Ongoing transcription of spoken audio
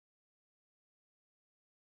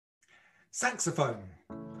Saxophone.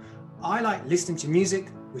 I like listening to music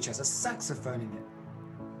which has a saxophone in it.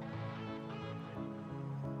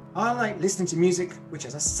 I like listening to music which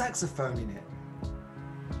has a saxophone in it.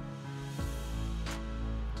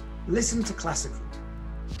 Listen to classical.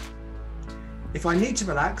 If I need to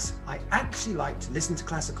relax, I actually like to listen to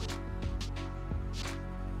classical.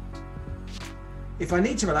 If I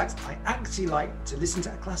need to relax, I actually like to listen to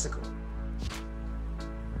classical.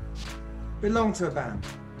 Belong to a band.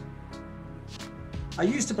 I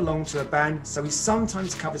used to belong to a band, so we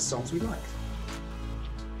sometimes covered songs we liked.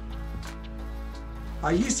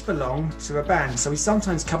 I used to belong to a band, so we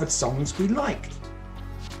sometimes covered songs we liked.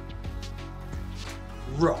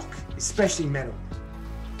 Rock, especially metal.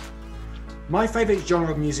 My favourite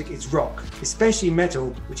genre of music is rock, especially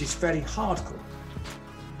metal, which is fairly hardcore.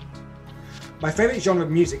 My favourite genre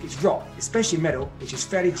of music is rock, especially metal, which is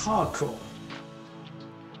fairly hardcore.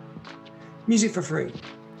 Music for free.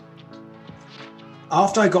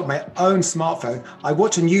 After I got my own smartphone, I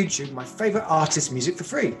watch on YouTube my favourite artist's music for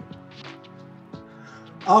free.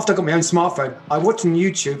 After I got my own smartphone, I watch on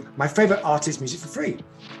YouTube my favourite artist's music for free.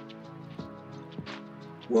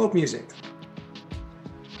 World music.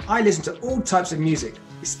 I listen to all types of music,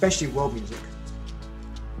 especially world music.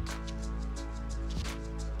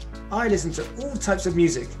 I listen to all types of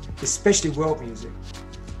music, especially world music.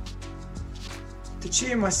 To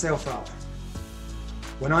cheer myself up.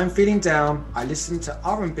 When I'm feeling down, I listen to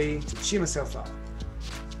R&B to cheer myself up.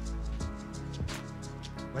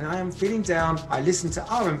 When I am feeling down, I listen to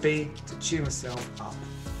R&B to cheer myself up.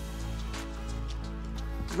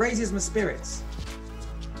 Raises my spirits.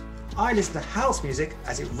 I listen to house music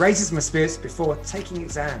as it raises my spirits before taking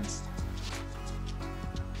exams.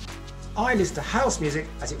 I listen to house music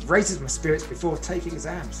as it raises my spirits before taking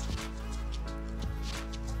exams.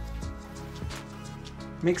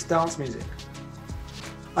 Mixed dance music.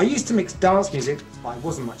 I used to mix dance music, but I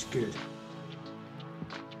wasn't much good.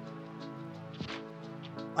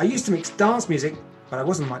 I used to mix dance music, but I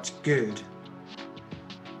wasn't much good.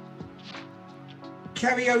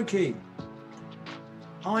 Karaoke.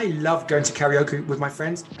 I love going to karaoke with my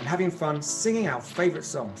friends and having fun singing our favourite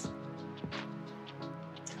songs.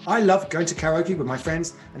 I love going to karaoke with my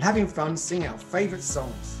friends and having fun singing our favourite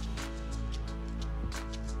songs.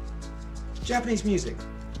 Japanese music.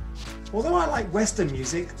 Although I like Western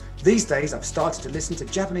music, these days I've started to listen to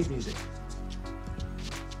Japanese music.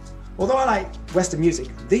 Although I like Western music,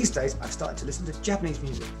 these days I've started to listen to Japanese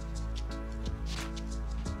music.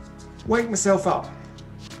 Wake myself up.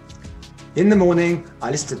 In the morning,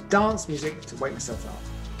 I listen to dance music to wake myself up.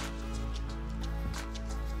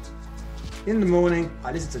 In the morning,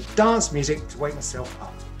 I listen to dance music to wake myself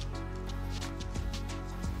up.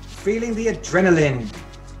 Feeling the adrenaline.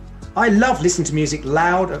 I love listening to music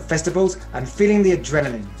loud at festivals and feeling the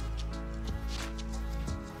adrenaline.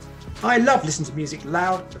 I love listening to music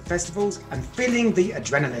loud at festivals and feeling the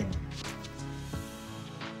adrenaline.